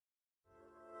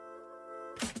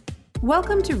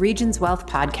Welcome to Regions Wealth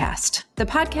Podcast, the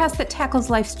podcast that tackles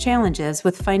life's challenges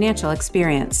with financial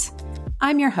experience.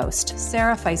 I'm your host,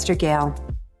 Sarah Feister-Gale.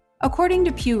 According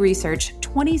to Pew Research,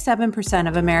 27%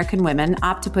 of American women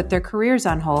opt to put their careers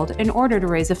on hold in order to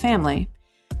raise a family.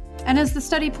 And as the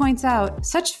study points out,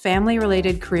 such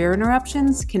family-related career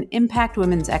interruptions can impact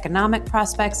women's economic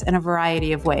prospects in a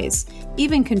variety of ways,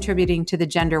 even contributing to the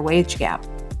gender wage gap.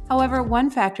 However, one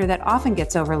factor that often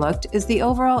gets overlooked is the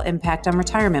overall impact on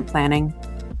retirement planning.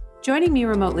 Joining me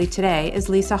remotely today is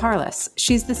Lisa Harless.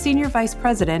 She's the Senior Vice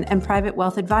President and Private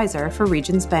Wealth Advisor for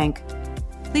Regions Bank.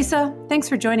 Lisa, thanks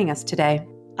for joining us today.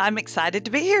 I'm excited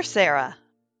to be here, Sarah.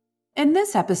 In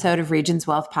this episode of Regions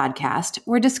Wealth Podcast,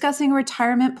 we're discussing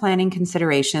retirement planning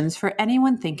considerations for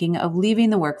anyone thinking of leaving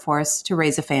the workforce to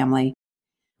raise a family.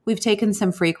 We've taken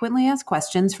some frequently asked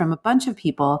questions from a bunch of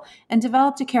people and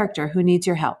developed a character who needs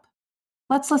your help.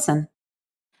 Let's listen.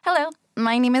 Hello,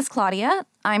 my name is Claudia.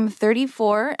 I'm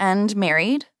 34 and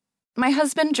married. My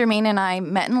husband Jermaine and I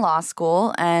met in law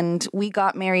school, and we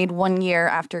got married 1 year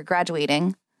after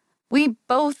graduating. We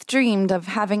both dreamed of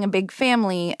having a big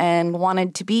family and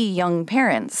wanted to be young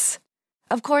parents.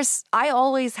 Of course, I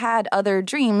always had other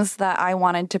dreams that I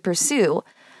wanted to pursue.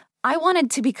 I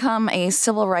wanted to become a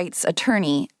civil rights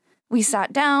attorney. We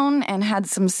sat down and had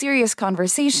some serious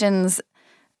conversations.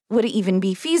 Would it even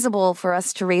be feasible for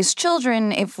us to raise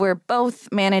children if we're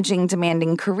both managing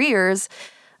demanding careers?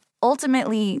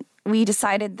 Ultimately, we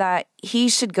decided that he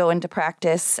should go into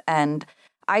practice and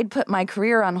I'd put my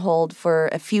career on hold for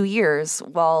a few years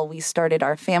while we started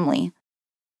our family.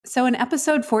 So in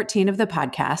episode 14 of the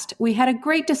podcast, we had a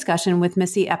great discussion with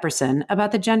Missy Epperson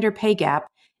about the gender pay gap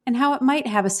and how it might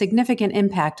have a significant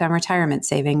impact on retirement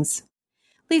savings.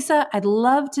 Lisa, I'd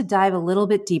love to dive a little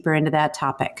bit deeper into that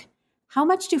topic. How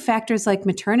much do factors like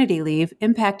maternity leave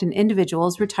impact an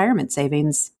individual's retirement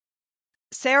savings?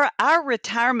 Sarah, our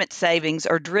retirement savings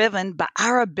are driven by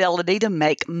our ability to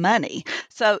make money.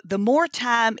 So the more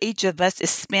time each of us is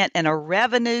spent in a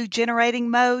revenue-generating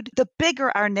mode, the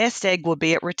bigger our nest egg will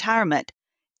be at retirement.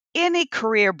 Any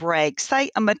career break, say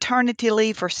a maternity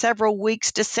leave for several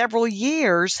weeks to several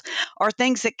years, are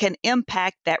things that can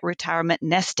impact that retirement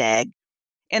nest egg.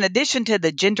 In addition to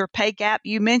the gender pay gap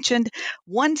you mentioned,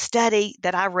 one study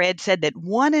that I read said that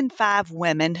 1 in 5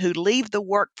 women who leave the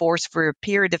workforce for a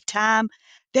period of time,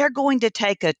 they're going to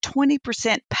take a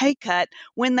 20% pay cut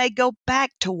when they go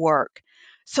back to work.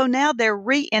 So now they're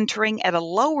re-entering at a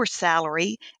lower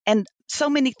salary, and so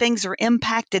many things are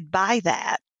impacted by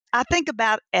that. I think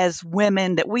about as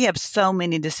women that we have so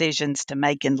many decisions to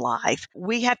make in life.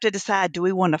 We have to decide, do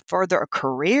we want to further a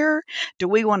career? Do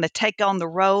we want to take on the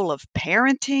role of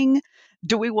parenting?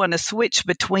 Do we want to switch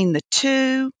between the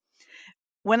two?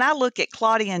 When I look at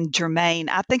Claudia and Jermaine,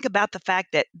 I think about the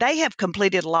fact that they have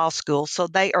completed law school, so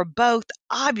they are both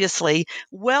obviously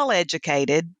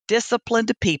well-educated,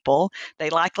 disciplined people.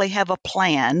 They likely have a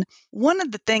plan. One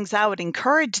of the things I would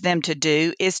encourage them to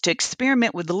do is to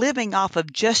experiment with living off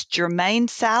of just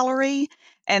Jermaine's salary.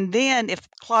 And then if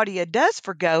Claudia does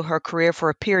forgo her career for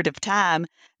a period of time,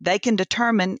 they can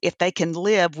determine if they can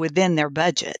live within their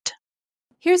budget.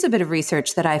 Here's a bit of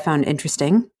research that I found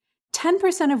interesting.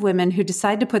 10% of women who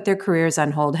decide to put their careers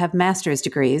on hold have master's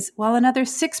degrees, while another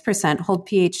 6% hold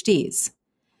PhDs.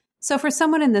 So for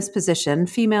someone in this position,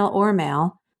 female or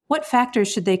male, what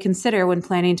factors should they consider when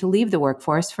planning to leave the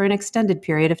workforce for an extended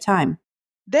period of time?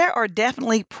 There are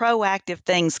definitely proactive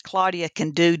things Claudia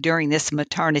can do during this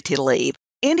maternity leave.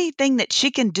 Anything that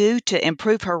she can do to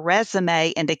improve her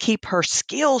resume and to keep her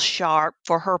skills sharp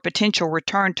for her potential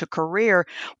return to career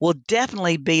will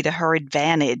definitely be to her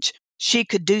advantage. She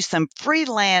could do some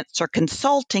freelance or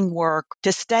consulting work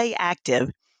to stay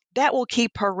active. That will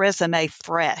keep her resume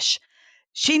fresh.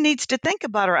 She needs to think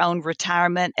about her own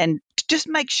retirement and just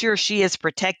make sure she is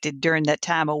protected during that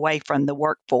time away from the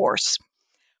workforce.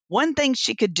 One thing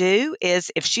she could do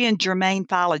is if she and Jermaine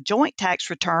file a joint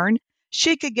tax return,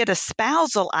 she could get a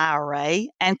spousal IRA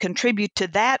and contribute to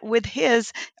that with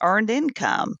his earned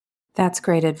income. That's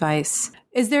great advice.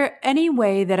 Is there any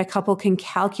way that a couple can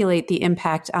calculate the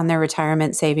impact on their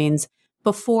retirement savings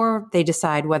before they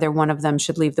decide whether one of them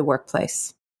should leave the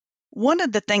workplace? One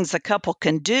of the things a couple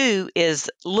can do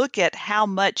is look at how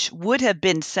much would have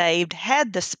been saved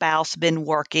had the spouse been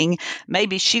working.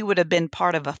 Maybe she would have been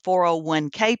part of a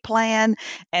 401k plan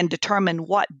and determine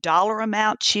what dollar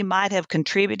amount she might have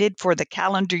contributed for the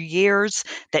calendar years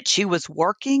that she was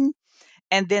working.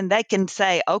 And then they can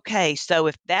say, okay, so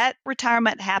if that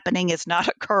retirement happening is not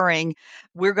occurring,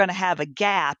 we're going to have a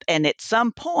gap. And at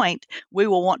some point, we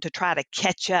will want to try to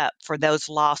catch up for those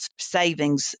lost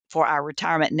savings for our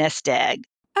retirement nest egg.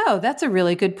 Oh, that's a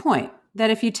really good point. that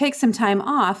if you take some time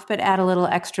off but add a little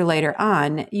extra later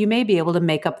on, you may be able to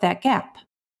make up that gap.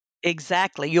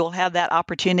 Exactly. You'll have that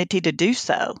opportunity to do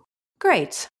so.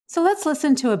 Great. So let's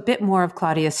listen to a bit more of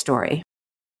Claudia's story.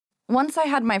 Once I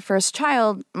had my first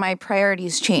child, my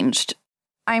priorities changed.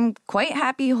 I'm quite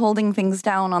happy holding things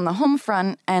down on the home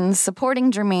front and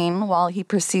supporting Jermaine while he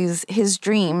pursues his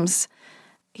dreams.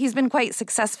 He's been quite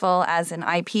successful as an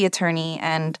IP attorney,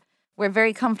 and we're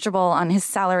very comfortable on his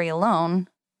salary alone.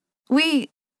 We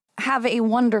have a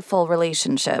wonderful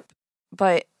relationship,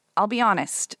 but I'll be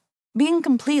honest, being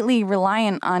completely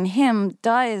reliant on him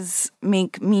does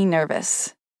make me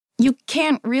nervous. You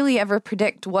can't really ever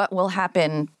predict what will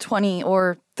happen 20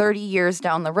 or 30 years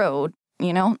down the road,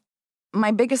 you know?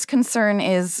 My biggest concern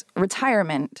is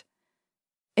retirement.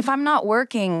 If I'm not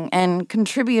working and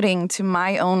contributing to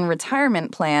my own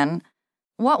retirement plan,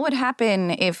 what would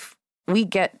happen if we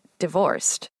get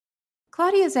divorced?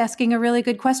 Claudia is asking a really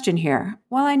good question here.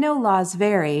 While I know laws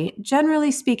vary,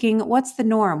 generally speaking, what's the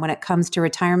norm when it comes to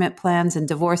retirement plans and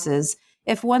divorces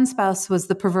if one spouse was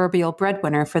the proverbial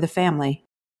breadwinner for the family?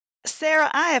 Sarah,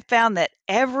 I have found that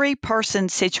every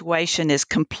person's situation is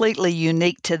completely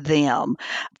unique to them.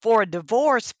 For a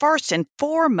divorce, first and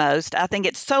foremost, I think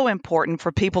it's so important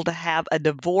for people to have a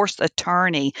divorce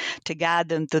attorney to guide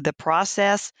them through the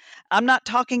process. I'm not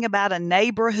talking about a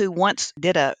neighbor who once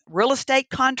did a real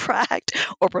estate contract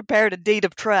or prepared a deed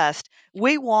of trust.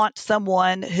 We want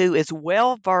someone who is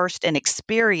well versed and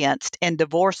experienced in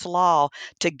divorce law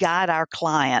to guide our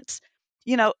clients.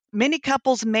 You know, many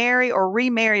couples marry or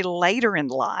remarry later in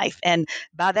life, and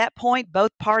by that point,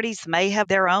 both parties may have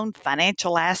their own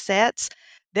financial assets.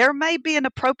 There may be an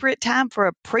appropriate time for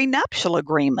a prenuptial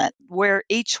agreement where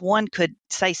each one could,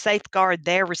 say, safeguard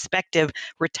their respective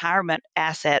retirement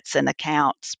assets and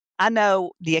accounts. I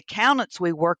know the accountants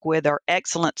we work with are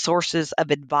excellent sources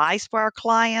of advice for our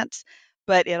clients,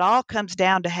 but it all comes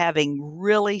down to having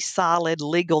really solid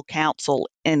legal counsel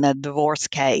in a divorce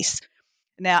case.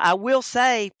 Now, I will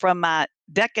say from my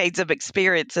decades of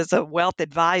experience as a wealth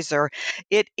advisor,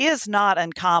 it is not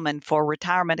uncommon for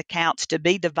retirement accounts to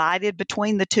be divided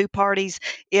between the two parties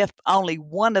if only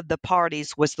one of the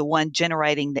parties was the one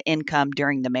generating the income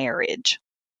during the marriage.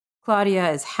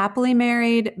 Claudia is happily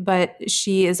married, but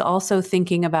she is also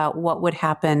thinking about what would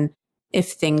happen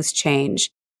if things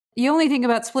change. You only think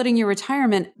about splitting your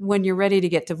retirement when you're ready to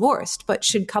get divorced, but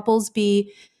should couples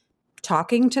be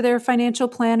talking to their financial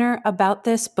planner about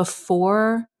this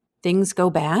before things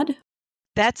go bad?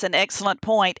 That's an excellent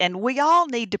point, and we all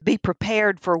need to be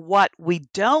prepared for what we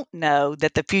don't know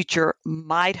that the future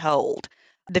might hold.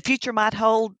 The future might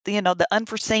hold, the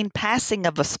unforeseen passing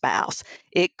of a spouse.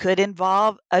 It could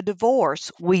involve a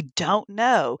divorce. We don't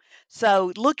know.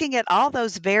 So looking at all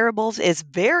those variables is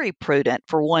very prudent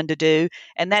for one to do,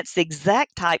 and that's the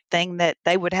exact type thing that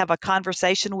they would have a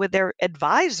conversation with their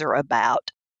advisor about.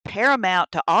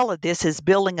 Paramount to all of this is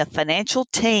building a financial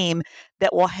team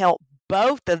that will help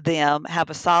both of them have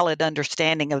a solid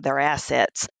understanding of their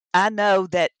assets. I know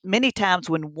that many times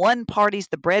when one party's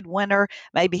the breadwinner,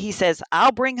 maybe he says,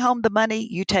 I'll bring home the money,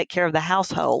 you take care of the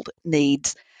household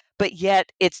needs. But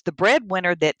yet it's the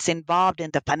breadwinner that's involved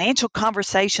in the financial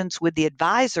conversations with the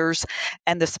advisors,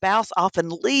 and the spouse often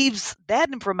leaves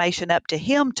that information up to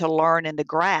him to learn and to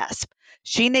grasp.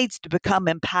 She needs to become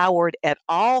empowered at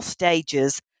all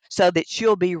stages so that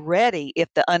she'll be ready if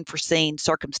the unforeseen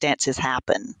circumstances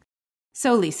happen.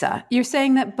 So, Lisa, you're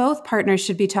saying that both partners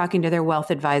should be talking to their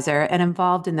wealth advisor and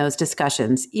involved in those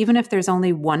discussions, even if there's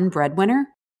only one breadwinner?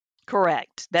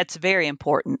 Correct. That's very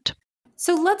important.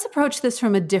 So let's approach this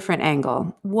from a different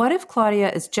angle. What if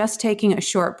Claudia is just taking a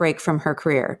short break from her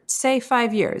career, say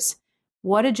 5 years?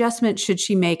 What adjustment should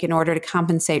she make in order to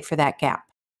compensate for that gap?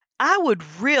 I would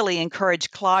really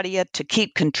encourage Claudia to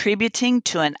keep contributing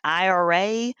to an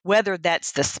IRA, whether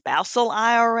that's the spousal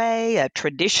IRA, a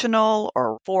traditional,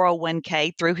 or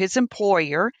 401k through his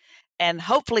employer. And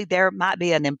hopefully there might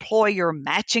be an employer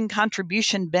matching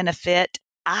contribution benefit.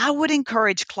 I would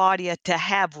encourage Claudia to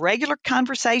have regular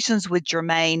conversations with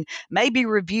Jermaine, maybe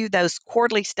review those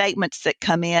quarterly statements that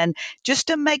come in just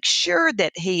to make sure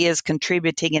that he is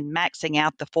contributing and maxing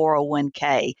out the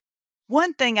 401k.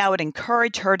 One thing I would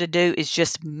encourage her to do is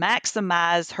just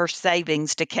maximize her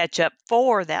savings to catch up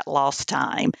for that lost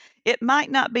time. It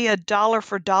might not be a dollar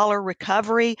for dollar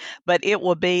recovery, but it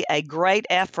will be a great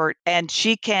effort, and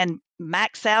she can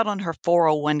max out on her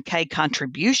 401k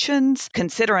contributions,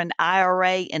 consider an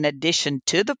IRA in addition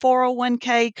to the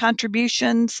 401k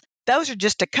contributions. Those are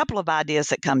just a couple of ideas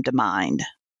that come to mind.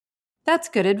 That's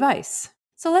good advice.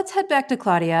 So let's head back to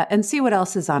Claudia and see what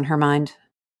else is on her mind.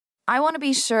 I want to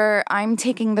be sure I'm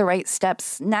taking the right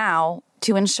steps now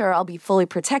to ensure I'll be fully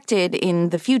protected in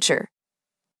the future.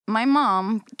 My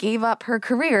mom gave up her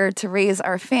career to raise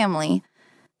our family.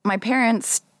 My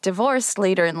parents divorced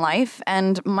later in life,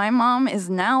 and my mom is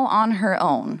now on her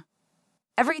own.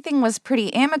 Everything was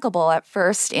pretty amicable at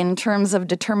first in terms of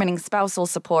determining spousal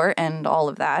support and all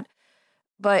of that.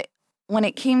 But when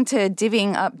it came to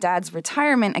divvying up Dad's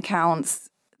retirement accounts,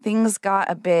 things got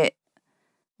a bit,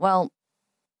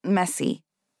 messy.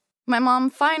 My mom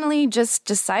finally just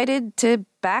decided to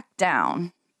back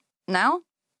down. Now,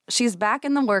 she's back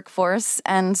in the workforce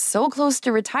and so close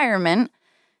to retirement,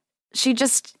 she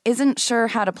just isn't sure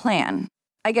how to plan.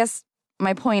 I guess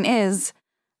my point is,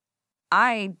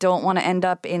 I don't want to end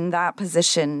up in that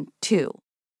position too.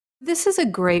 This is a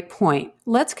great point.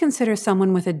 Let's consider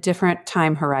someone with a different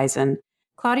time horizon.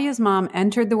 Claudia's mom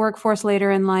entered the workforce later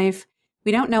in life.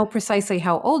 We don't know precisely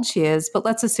how old she is, but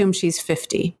let's assume she's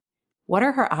 50. What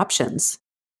are her options?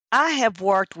 I have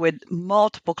worked with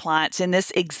multiple clients in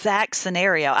this exact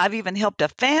scenario. I've even helped a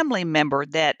family member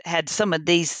that had some of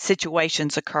these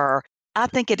situations occur. I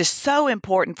think it is so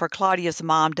important for Claudia's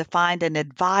mom to find an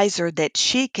advisor that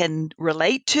she can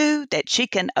relate to, that she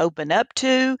can open up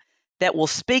to, that will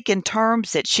speak in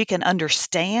terms that she can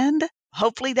understand.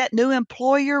 Hopefully that new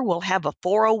employer will have a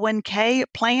 401k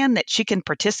plan that she can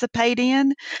participate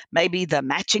in, maybe the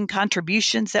matching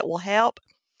contributions that will help.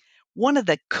 One of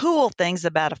the cool things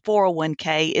about a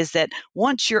 401k is that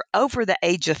once you're over the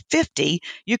age of 50,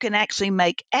 you can actually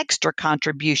make extra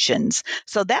contributions.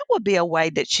 So that will be a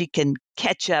way that she can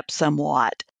catch up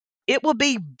somewhat. It will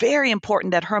be very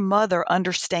important that her mother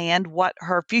understand what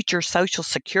her future Social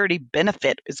Security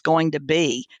benefit is going to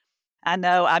be. I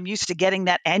know I'm used to getting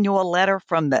that annual letter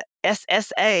from the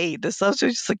SSA, the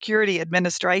Social Security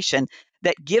Administration,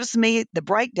 that gives me the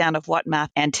breakdown of what my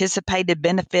anticipated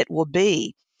benefit will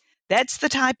be. That's the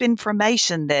type of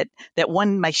information that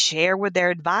one may share with their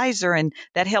advisor, and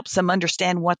that helps them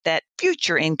understand what that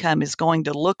future income is going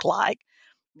to look like.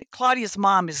 Claudia's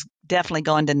mom is definitely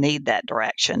going to need that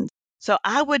direction. So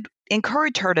I would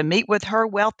encourage her to meet with her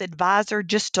wealth advisor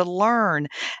just to learn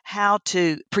how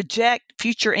to project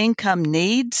future income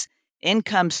needs,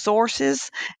 income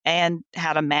sources, and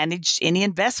how to manage any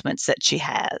investments that she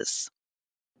has.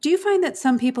 Do you find that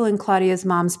some people in Claudia's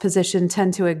mom's position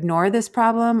tend to ignore this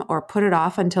problem or put it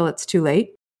off until it's too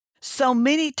late? So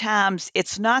many times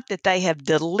it's not that they have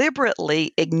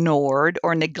deliberately ignored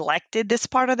or neglected this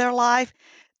part of their life.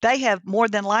 They have more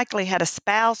than likely had a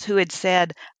spouse who had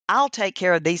said, I'll take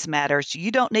care of these matters. You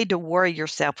don't need to worry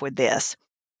yourself with this.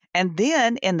 And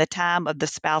then in the time of the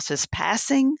spouse's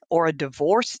passing or a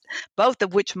divorce, both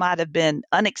of which might have been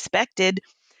unexpected,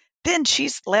 then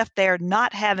she's left there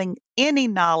not having any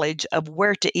knowledge of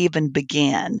where to even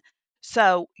begin.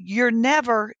 So you're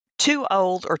never too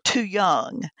old or too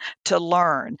young to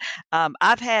learn.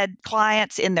 I've had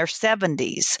clients in their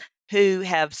 70s who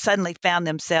have suddenly found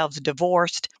themselves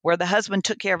divorced, where the husband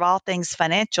took care of all things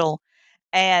financial.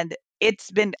 And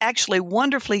it's been actually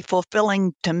wonderfully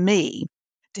fulfilling to me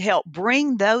to help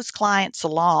bring those clients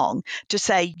along to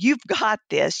say, you've got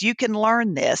this, you can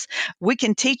learn this. We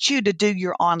can teach you to do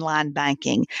your online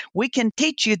banking. We can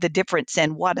teach you the difference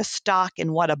in what a stock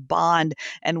and what a bond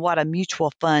and what a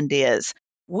mutual fund is.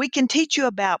 We can teach you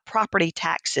about property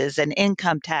taxes and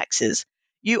income taxes.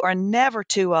 You are never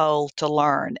too old to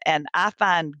learn. And I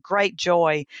find great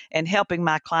joy in helping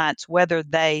my clients, whether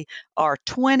they are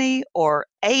 20 or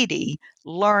 80,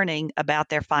 learning about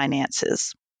their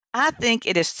finances. I think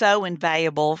it is so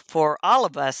invaluable for all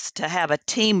of us to have a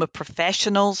team of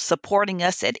professionals supporting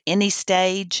us at any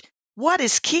stage. What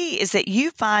is key is that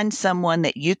you find someone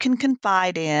that you can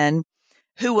confide in,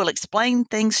 who will explain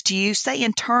things to you, say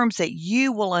in terms that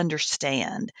you will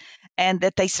understand, and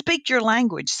that they speak your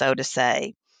language, so to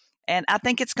say. And I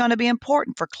think it's going to be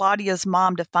important for Claudia's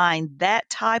mom to find that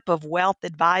type of wealth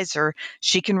advisor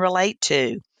she can relate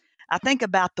to. I think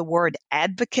about the word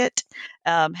advocate,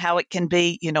 how it can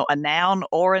be, a noun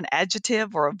or an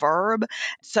adjective or a verb.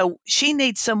 So she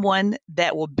needs someone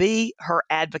that will be her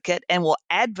advocate and will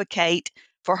advocate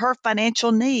for her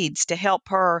financial needs to help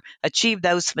her achieve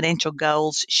those financial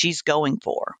goals she's going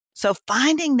for. So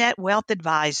finding that wealth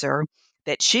advisor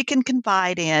that she can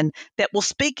confide in, that will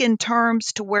speak in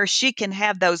terms to where she can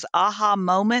have those aha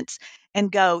moments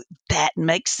and go, that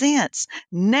makes sense.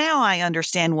 Now I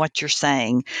understand what you're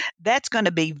saying. That's going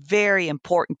to be very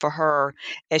important for her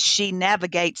as she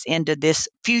navigates into this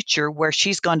future where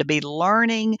she's going to be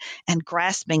learning and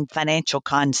grasping financial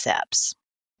concepts.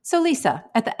 So, Lisa,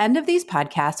 at the end of these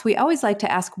podcasts, we always like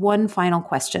to ask one final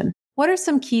question. What are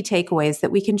some key takeaways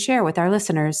that we can share with our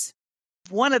listeners?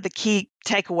 One of the key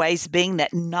takeaways being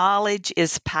that knowledge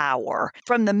is power.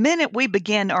 From the minute we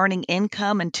begin earning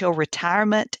income until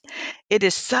retirement, it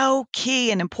is so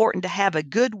key and important to have a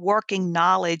good working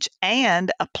knowledge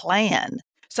and a plan.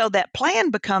 So that plan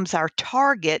becomes our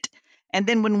target. And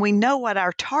then when we know what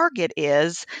our target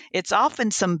is, it's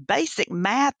often some basic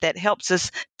math that helps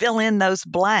us fill in those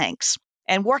blanks.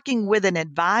 And working with an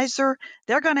advisor,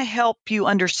 they're going to help you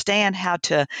understand how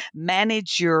to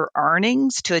manage your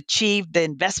earnings to achieve the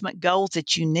investment goals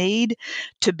that you need,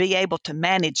 to be able to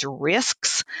manage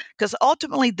risks, because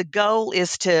ultimately the goal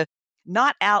is to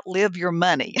not outlive your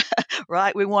money,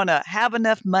 right? We want to have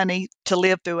enough money to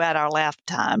live throughout our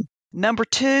lifetime. Number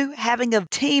 2, having a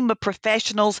team of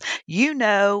professionals you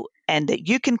know and that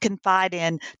you can confide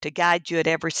in to guide you at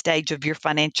every stage of your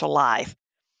financial life.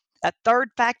 A third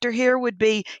factor here would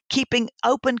be keeping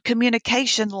open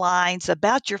communication lines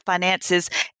about your finances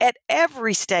at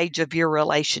every stage of your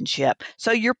relationship.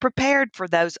 So you're prepared for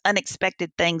those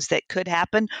unexpected things that could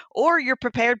happen, or you're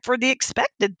prepared for the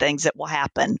expected things that will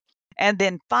happen. And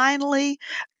then finally,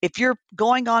 if you're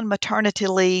going on maternity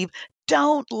leave,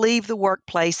 don't leave the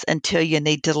workplace until you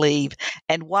need to leave.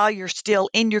 And while you're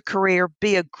still in your career,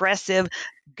 be aggressive.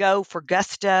 Go for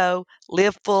gusto,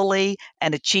 live fully,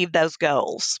 and achieve those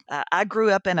goals. I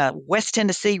grew up in a West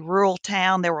Tennessee rural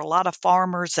town. There were a lot of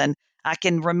farmers, and I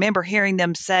can remember hearing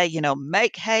them say,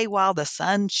 make hay while the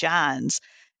sun shines.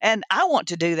 And I want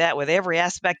to do that with every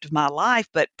aspect of my life,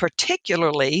 but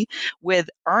particularly with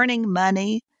earning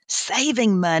money,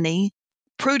 saving money,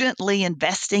 prudently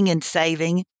investing and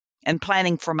saving, and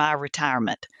planning for my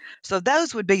retirement. So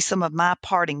those would be some of my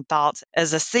parting thoughts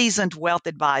as a seasoned wealth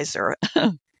advisor.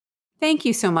 Thank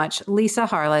you so much, Lisa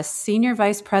Harless, Senior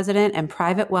Vice President and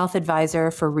Private Wealth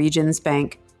Advisor for Regions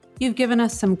Bank. You've given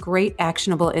us some great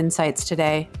actionable insights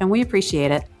today, and we appreciate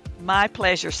it. My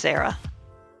pleasure, Sarah.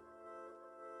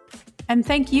 And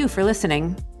thank you for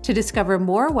listening. To discover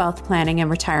more wealth planning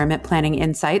and retirement planning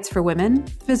insights for women,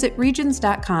 visit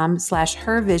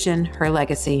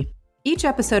regions.com/hervisionherlegacy. Each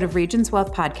episode of Regions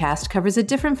Wealth Podcast covers a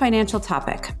different financial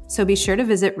topic, so be sure to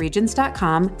visit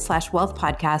regions.com/wealth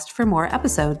podcast for more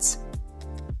episodes.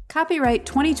 Copyright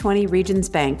 2020 Regions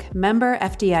Bank, member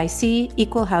FDIC,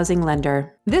 equal housing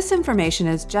lender. This information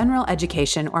is general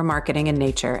education or marketing in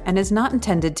nature and is not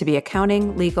intended to be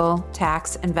accounting, legal,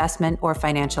 tax, investment, or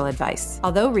financial advice.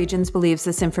 Although Regions believes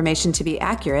this information to be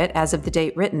accurate as of the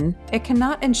date written, it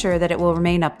cannot ensure that it will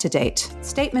remain up to date.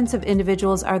 Statements of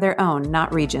individuals are their own,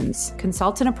 not Regions.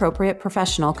 Consult an appropriate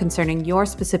professional concerning your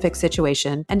specific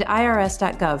situation and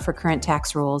irs.gov for current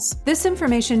tax rules. This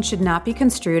information should not be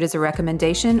construed as a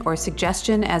recommendation or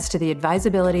suggestion as to the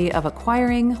advisability of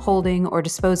acquiring, holding, or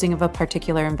disposing of a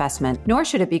particular investment, nor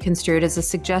should it be construed as a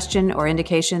suggestion or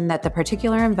indication that the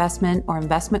particular investment or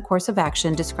investment course of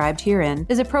action described herein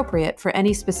is appropriate for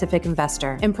any specific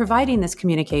investor. In providing this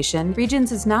communication,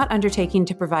 Regions is not undertaking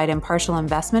to provide impartial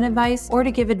investment advice or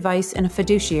to give advice in a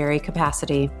fiduciary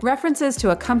capacity. References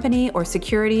to a company or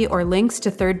security or links to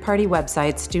third-party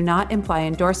websites do not imply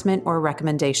endorsement or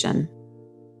recommendation.